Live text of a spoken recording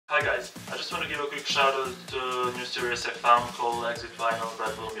Hi guys, I just want to give a quick shout out to a new series I found called Exit Vinyl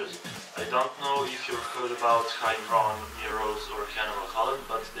Red Bull Music. I don't know if you've heard about Chaim Ron, Miros or Hannibal Holland,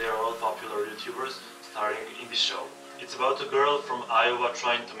 but they are all popular YouTubers starring in this show. It's about a girl from Iowa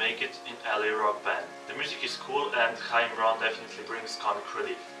trying to make it in LA rock band. The music is cool and Chaim Ron definitely brings comic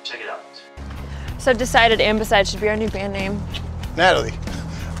relief. Check it out. So I've decided Ambicide should be our new band name. Natalie,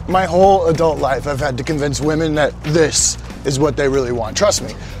 my whole adult life I've had to convince women that this is what they really want. Trust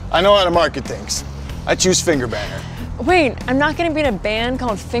me, I know how to market things. I choose Fingerbanger. Wait, I'm not gonna be in a band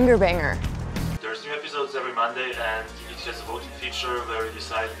called Fingerbanger. There's new episodes every Monday and it has a voting feature where you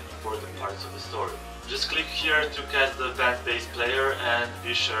decide important parts of the story. Just click here to cast the band bass player and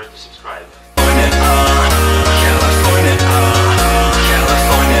be sure to subscribe.